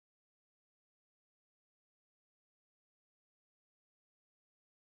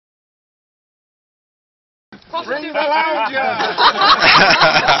Bring the lounger!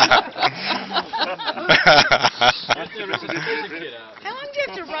 How long do you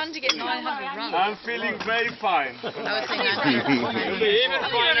have to run to get 900 runs? I'm feeling very fine. I was saying 900. Even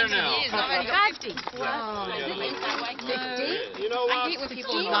finer now. I've only got 50. Wow. You know what? I hate when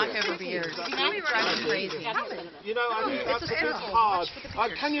people knock over beers. It drives me crazy. You know, I think that's a bit hard.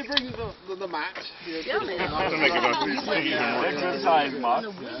 Can you bring the mat? To make it up Exercise, Mark.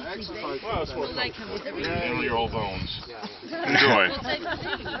 handle your old bones. Enjoy.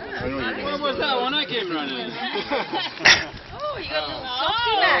 What was that when I came running? Oh, you got the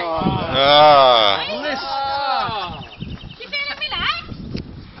softy mat. You feeling relaxed?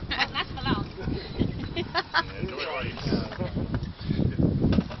 That's for long.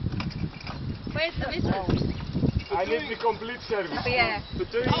 Where's the business? I need the complete service. Yeah. The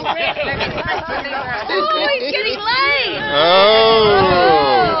two. Oh, he's getting late.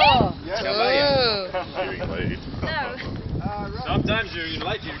 Getting late. No. Sometimes you're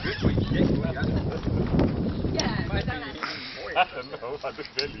like you're good when you get I don't know, I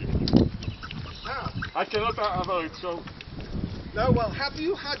don't tell you. I cannot avoid, so... No, well, have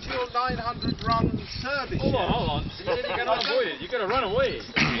you had your 900 run service? Hold on. You gotta run away. You gotta run away.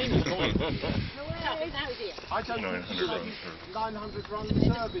 I don't know. 900 run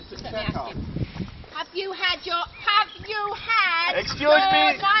service and check up. Have you had your Excuse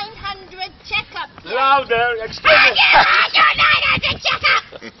me. 900 checkup? Louder, excuse Have me. you had your 900 checkup?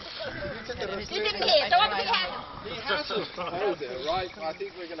 You didn't hear, so what do we have? He hasn't. Oh dear, right, I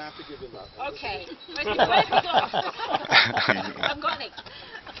think we're going to have to give him that. Okay. Where's my dog? I've got it.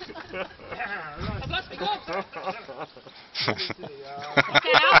 I've lost my dog.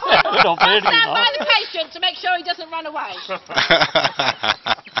 Okay, I'll stand by the patient to make sure he doesn't run away.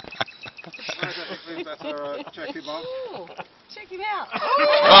 I think we better check him out. Ooh, check him out.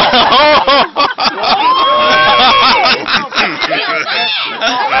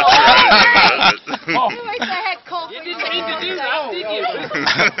 Always the head cold. You didn't mean to do that, did you?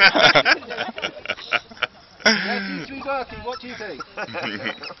 Yes, seems to be working. What do you think? I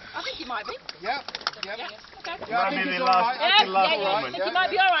think he might be. Yep. Yeah, okay. Yeah, I think he's alright. Yeah, I think he might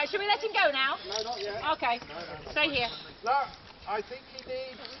be alright. Should we let him go now? No, not yet. Okay. Stay here. No, I think he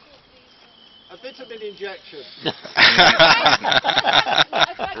needs a vitamin injection.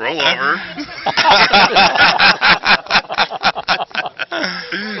 Roll over.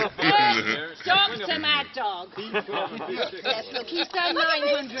 Dr. Mad Dog. Yes, look, he's done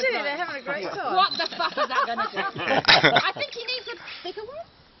 900 They're runs. having a great time. What the fuck is that going to do? I think he needs a bigger one.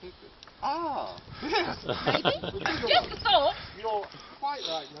 Ah. Maybe. Just a thought. You're quite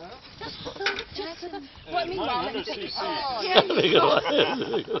right now. What meanwhile, let me take it. Oh,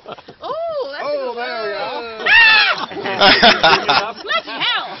 that's Oh, there we are. Bloody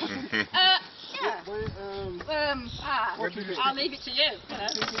hell. What do you think? I'll leave it to you.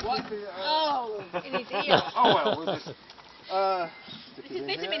 What the, Oh, in his ear. oh, well, we'll just... this is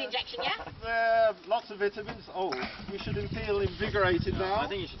vitamin injection, yeah? Lots of vitamins. Oh, you should feel invigorated now. I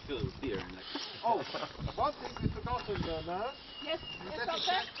think you should fill it with beer. Oh, one thing we've forgotten there, nurse. Yes, You yes, better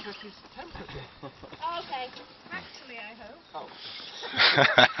doctor. check his temperature. Okay. Actually, I hope. Oh.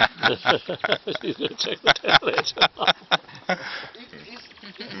 She's going to check the temperature.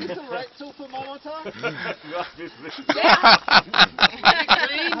 Is this a rectal thermometer?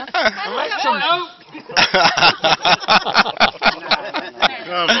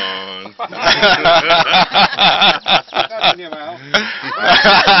 Come on. That in your mouth.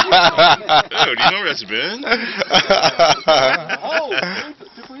 Oh, do you know where it's been? Oh,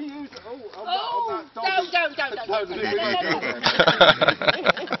 did we use... Oh, on that dog.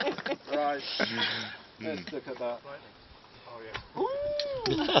 Right. Let's look at that. Oh, yeah. Oh!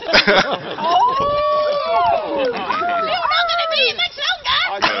 You're not going to be much longer.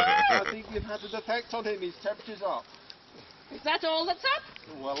 I think you've had an effect on him. His temperature's up. Is that all that's up?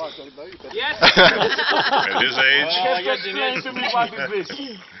 Well, I don't know. But Yes. At his age. Explain to me what is this.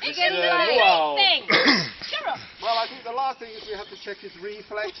 It's a wow. thing. Shut up. Well, I think the last thing is we have to check his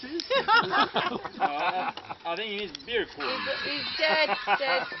reflexes. I think he needs beer cooling. He's dead.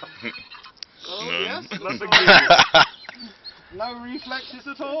 Oh, No. yes. No reflexes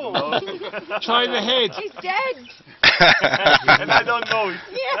at all. Try the head. He's dead. And I don't know it.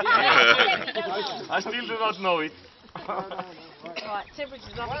 Yeah. I still do not know it. Right,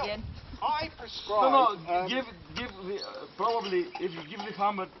 temperature's up again. I prescribe... give the... probably, if you give the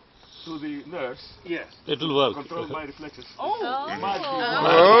hammer to the nurse... Yes. It'll work. Control my reflexes. Oh. Is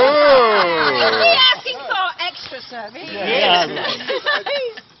he asking for extra service? Yeah.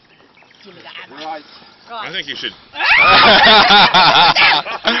 Give me that hammer. Right. I think you should.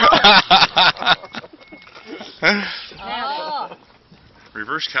 Oh.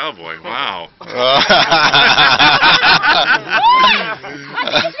 Reverse cowboy. Wow.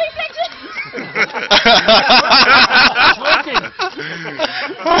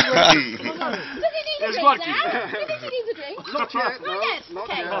 It's working. Not yet, no, not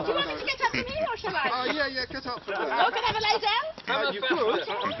Okay. yet. Do you want me to get up from here or shall I? Oh, yeah, get up from there. Oh, can I have a lay down? You could.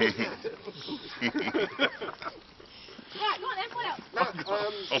 Right, go on then, what else? No,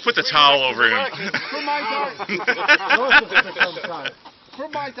 Oh, put the towel over him.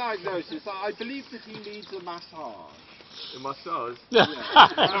 From my diagnosis, I believe that he needs a massage. A massage? Yeah.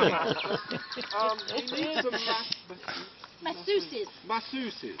 He needs a Masseuses.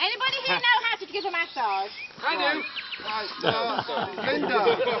 masseuses. Anybody here know how to give a massage? I do. Right, Linda.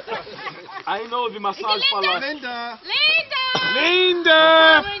 I know the massage Linda? parlor. Linda.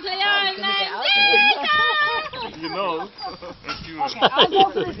 Linda! Linda! You know. Okay, I'll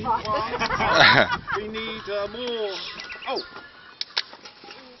go for this one. We need more. Oh.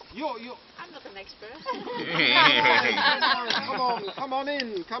 You're. I'm not an expert. Come on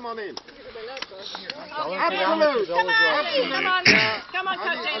in. Absolute. Come on,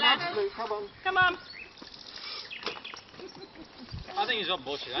 Coach Taylor. Absolute. Come on. Come on. I think he's all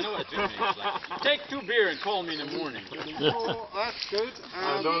bullshit. I know what a 2 minutes is like. Take 2 beer and call me in the morning. Oh, that's good.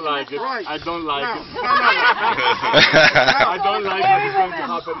 I don't like it. Right. I don't like Now, it. no. I don't like it. It's going to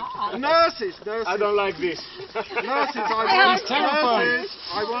happen. Nurses. I don't like this. Nurses,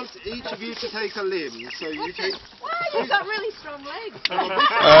 I want each of you to take a limb. So you take. Wow, you've got really strong legs.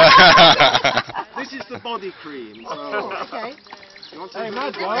 This is the body cream. So Oh, okay. you want to Hey, take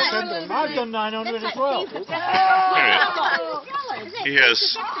Matt, a I've done 900 as well. He has.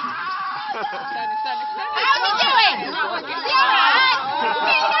 How are you doing? You alright?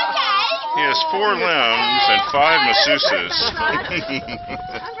 He has 4 limbs and 5 masseuses.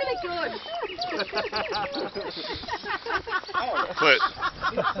 I'm really good. But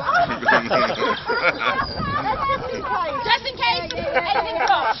Just in case anything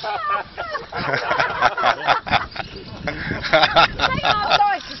wrong.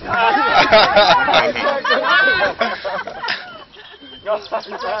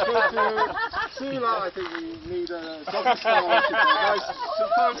 Sula, I think we need a some photos.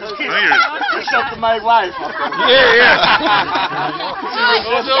 It's up to my wife. yeah. Jack,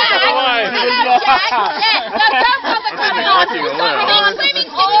 don't bother coming on. He's swimming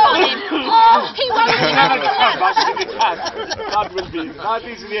all in. Oh, he won't be able to run. That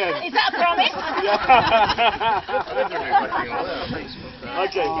is the end. Is that a promise?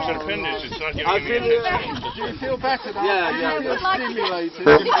 Okay. It's not giving I me feel any Do you feel better now? Yeah, Do yeah. you feel stimulated?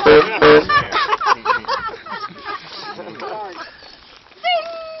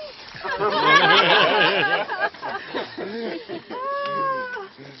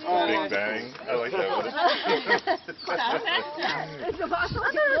 Big Bang. I like that one.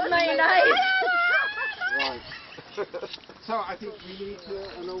 Mayonnaise. Right. So I think we need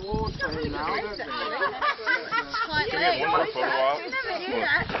an award for him now, don't we? Can we get one more photo op?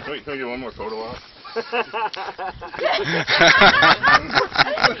 Can we get one more photo op?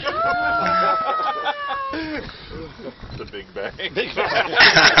 The Big Bang. The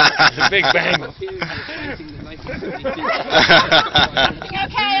Big Bang. You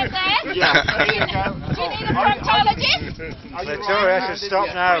okay up there? Yeah. Do you need a proctologist? Sorry, I should stop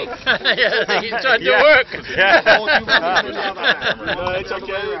now. He's trying to work. No, it's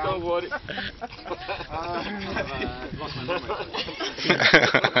okay. Don't worry.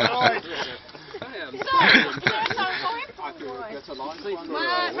 So, is there a song for him?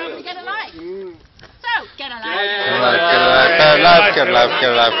 Probably get a light. So, get a light. Get a life, get a life, get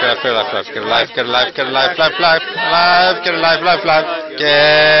a life, get a life, get a life, get a life, get a life, get a life, life,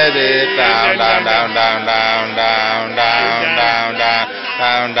 get it down, down, down, down, down, down, down, down,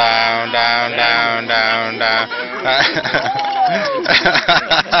 down, down, down, down, down,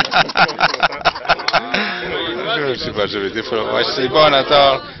 Supersubity for watching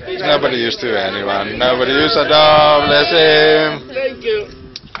Bonator. Nobody used to anyone. Nobody used at all. Bless him. Thank you.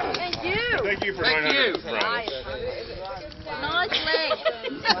 Thank you. Thank you for 900 runs. Nice leg.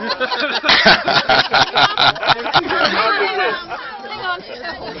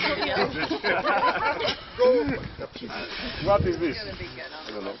 What is this?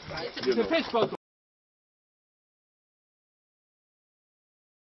 I don't know. It's a fish boat.